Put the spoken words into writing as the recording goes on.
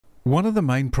One of the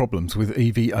main problems with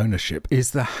EV ownership is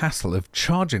the hassle of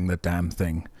charging the damn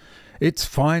thing. It's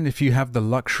fine if you have the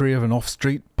luxury of an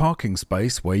off-street parking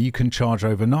space where you can charge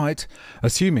overnight,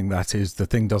 assuming that is the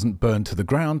thing doesn't burn to the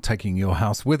ground, taking your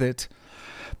house with it.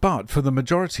 But for the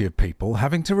majority of people,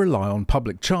 having to rely on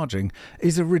public charging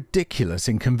is a ridiculous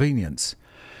inconvenience.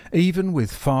 Even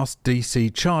with fast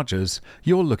DC chargers,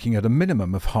 you're looking at a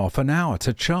minimum of half an hour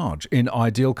to charge in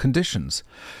ideal conditions,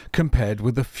 compared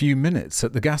with a few minutes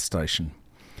at the gas station.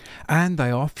 And they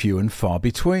are few and far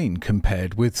between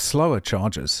compared with slower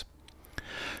chargers.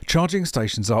 Charging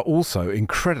stations are also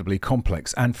incredibly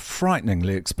complex and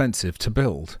frighteningly expensive to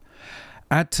build.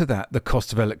 Add to that the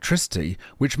cost of electricity,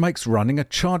 which makes running a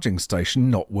charging station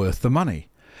not worth the money.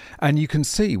 And you can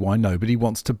see why nobody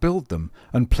wants to build them,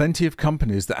 and plenty of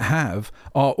companies that have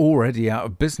are already out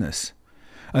of business.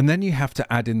 And then you have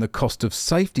to add in the cost of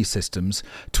safety systems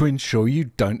to ensure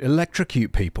you don't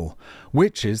electrocute people,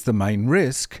 which is the main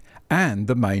risk and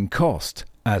the main cost,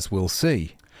 as we'll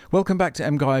see. Welcome back to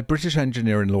MGUY, British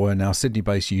engineer and lawyer, now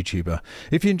Sydney-based YouTuber.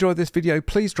 If you enjoyed this video,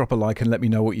 please drop a like and let me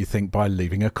know what you think by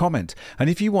leaving a comment. And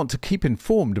if you want to keep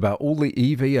informed about all the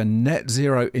EV and net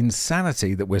zero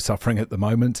insanity that we're suffering at the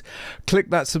moment, click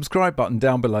that subscribe button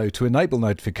down below to enable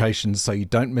notifications so you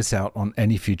don't miss out on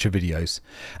any future videos.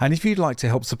 And if you'd like to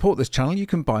help support this channel, you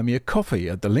can buy me a coffee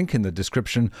at the link in the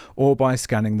description or by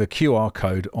scanning the QR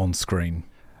code on screen.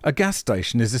 A gas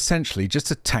station is essentially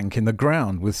just a tank in the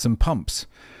ground with some pumps.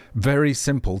 Very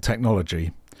simple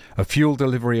technology. A fuel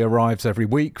delivery arrives every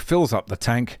week, fills up the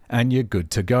tank, and you're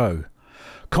good to go.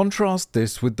 Contrast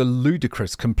this with the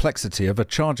ludicrous complexity of a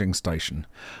charging station,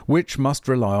 which must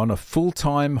rely on a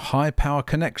full-time, high-power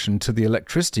connection to the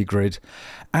electricity grid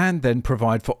and then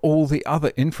provide for all the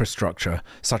other infrastructure,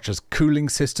 such as cooling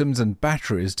systems and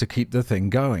batteries to keep the thing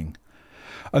going.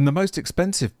 And the most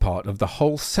expensive part of the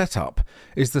whole setup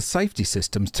is the safety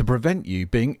systems to prevent you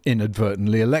being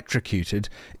inadvertently electrocuted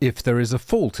if there is a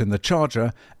fault in the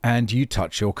charger and you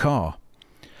touch your car.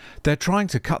 They're trying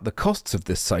to cut the costs of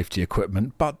this safety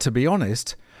equipment, but to be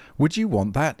honest, would you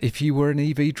want that if you were an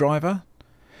EV driver?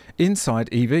 Inside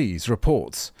EVs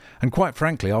reports, and quite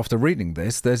frankly after reading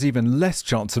this there's even less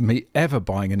chance of me ever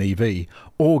buying an EV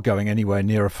or going anywhere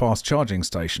near a fast charging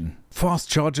station. Fast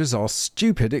chargers are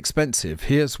stupid expensive,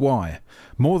 here's why.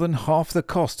 More than half the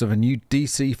cost of a new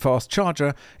DC fast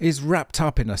charger is wrapped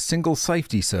up in a single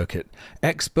safety circuit.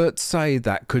 Experts say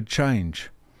that could change.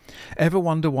 Ever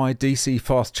wonder why DC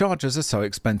fast chargers are so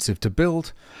expensive to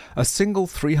build? A single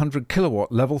 300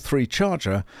 kilowatt level 3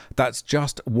 charger, that's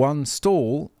just one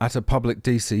stall at a public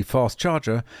DC fast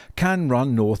charger, can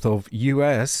run north of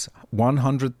US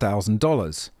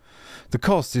 $100,000. The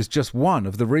cost is just one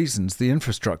of the reasons the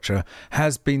infrastructure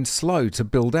has been slow to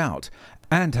build out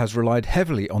and has relied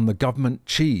heavily on the government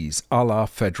cheese a la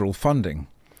federal funding.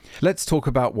 Let's talk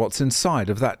about what's inside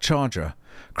of that charger.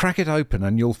 Crack it open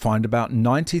and you'll find about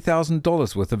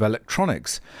 $90,000 worth of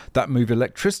electronics that move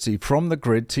electricity from the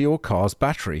grid to your car's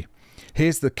battery.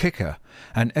 Here's the kicker.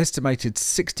 An estimated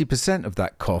 60% of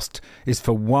that cost is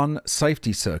for one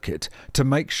safety circuit to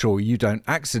make sure you don't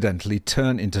accidentally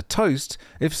turn into toast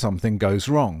if something goes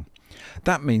wrong.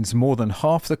 That means more than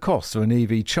half the cost of an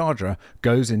EV charger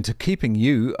goes into keeping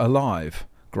you alive.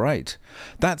 Great.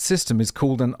 That system is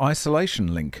called an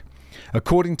isolation link.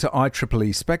 According to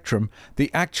IEEE Spectrum,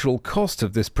 the actual cost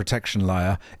of this protection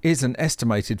layer is an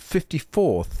estimated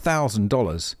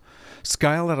 $54,000.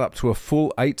 Scale that up to a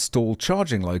full 8-stall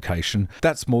charging location,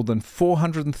 that's more than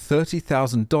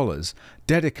 $430,000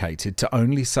 dedicated to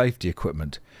only safety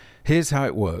equipment. Here's how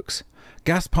it works.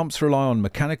 Gas pumps rely on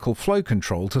mechanical flow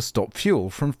control to stop fuel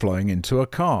from flowing into a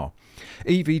car.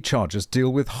 EV chargers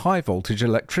deal with high voltage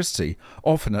electricity,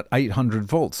 often at 800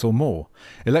 volts or more.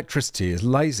 Electricity is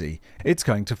lazy. It's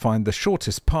going to find the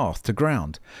shortest path to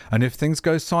ground. And if things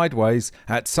go sideways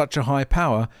at such a high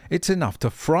power, it's enough to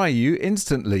fry you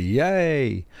instantly.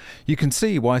 Yay! You can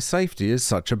see why safety is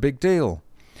such a big deal.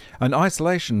 An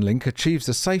isolation link achieves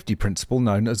a safety principle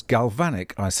known as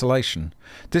galvanic isolation.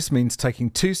 This means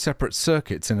taking two separate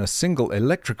circuits in a single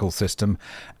electrical system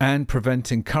and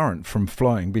preventing current from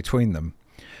flowing between them.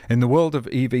 In the world of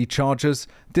EV chargers,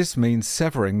 this means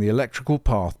severing the electrical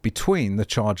path between the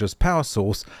charger's power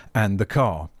source and the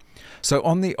car. So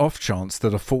on the off chance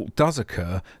that a fault does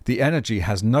occur, the energy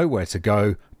has nowhere to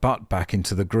go but back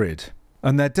into the grid.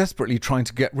 And they're desperately trying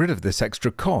to get rid of this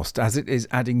extra cost as it is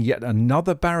adding yet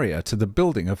another barrier to the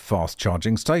building of fast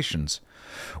charging stations.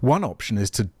 One option is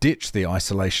to ditch the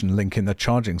isolation link in the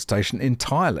charging station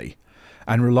entirely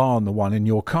and rely on the one in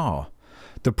your car.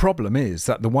 The problem is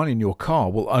that the one in your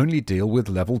car will only deal with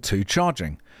level 2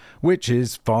 charging, which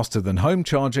is faster than home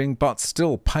charging but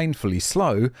still painfully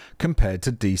slow compared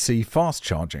to DC fast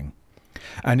charging.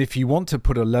 And if you want to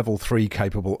put a level 3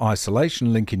 capable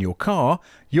isolation link in your car,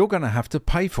 you're going to have to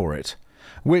pay for it,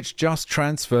 which just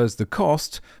transfers the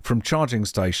cost from charging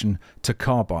station to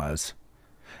car buyers.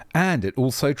 And it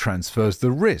also transfers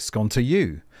the risk onto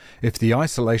you. If the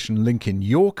isolation link in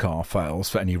your car fails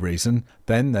for any reason,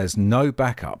 then there's no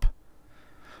backup.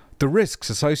 The risks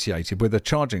associated with a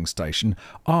charging station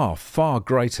are far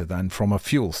greater than from a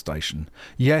fuel station.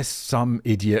 Yes, some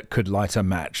idiot could light a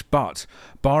match, but,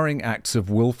 barring acts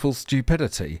of willful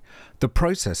stupidity, the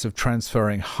process of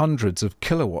transferring hundreds of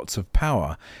kilowatts of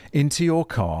power into your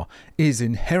car is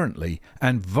inherently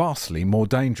and vastly more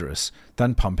dangerous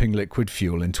than pumping liquid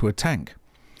fuel into a tank.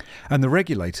 And the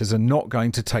regulators are not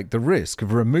going to take the risk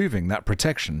of removing that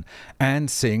protection and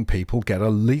seeing people get a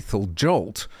lethal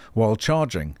jolt while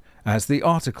charging, as the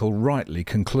article rightly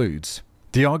concludes.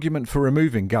 The argument for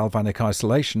removing galvanic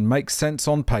isolation makes sense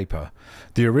on paper.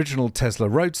 The original Tesla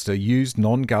Roadster used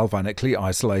non-galvanically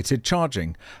isolated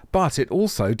charging, but it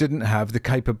also didn't have the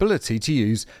capability to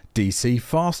use DC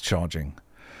fast charging.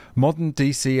 Modern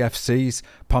DCFCs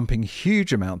pumping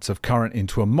huge amounts of current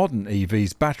into a modern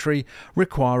EV's battery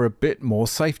require a bit more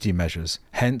safety measures,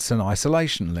 hence an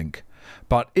isolation link.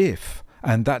 But if,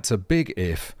 and that's a big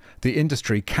if, the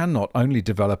industry can not only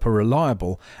develop a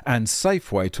reliable and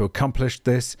safe way to accomplish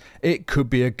this, it could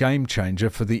be a game changer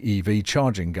for the EV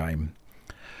charging game.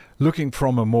 Looking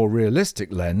from a more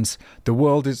realistic lens, the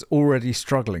world is already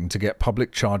struggling to get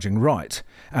public charging right,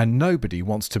 and nobody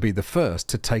wants to be the first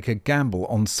to take a gamble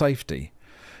on safety.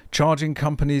 Charging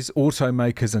companies,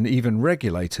 automakers and even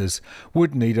regulators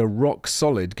would need a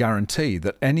rock-solid guarantee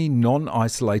that any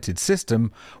non-isolated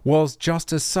system was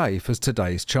just as safe as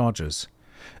today's chargers.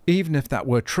 Even if that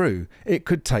were true, it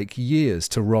could take years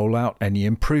to roll out any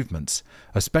improvements,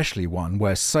 especially one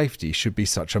where safety should be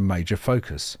such a major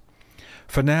focus.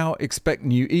 For now, expect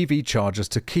new EV chargers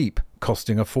to keep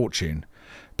costing a fortune,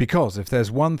 because if there's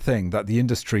one thing that the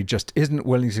industry just isn't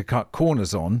willing to cut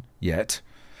corners on, yet,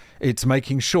 it's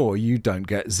making sure you don't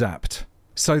get zapped.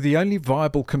 So the only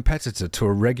viable competitor to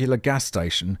a regular gas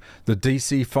station, the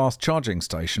DC fast charging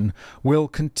station, will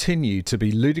continue to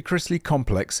be ludicrously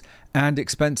complex and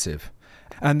expensive.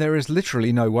 And there is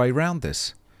literally no way around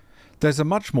this. There's a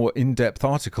much more in-depth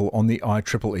article on the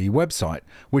IEEE website,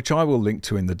 which I will link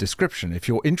to in the description if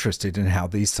you're interested in how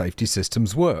these safety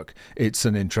systems work. It's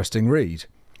an interesting read.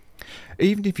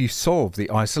 Even if you solve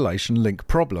the isolation link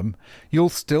problem, you'll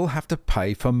still have to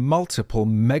pay for multiple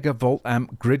megavolt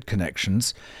amp grid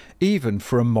connections, even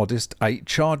for a modest 8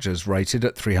 chargers rated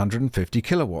at 350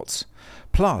 kilowatts,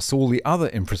 plus all the other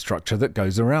infrastructure that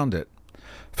goes around it.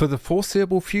 For the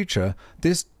foreseeable future,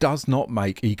 this does not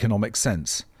make economic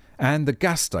sense, and the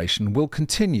gas station will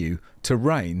continue to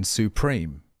reign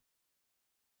supreme.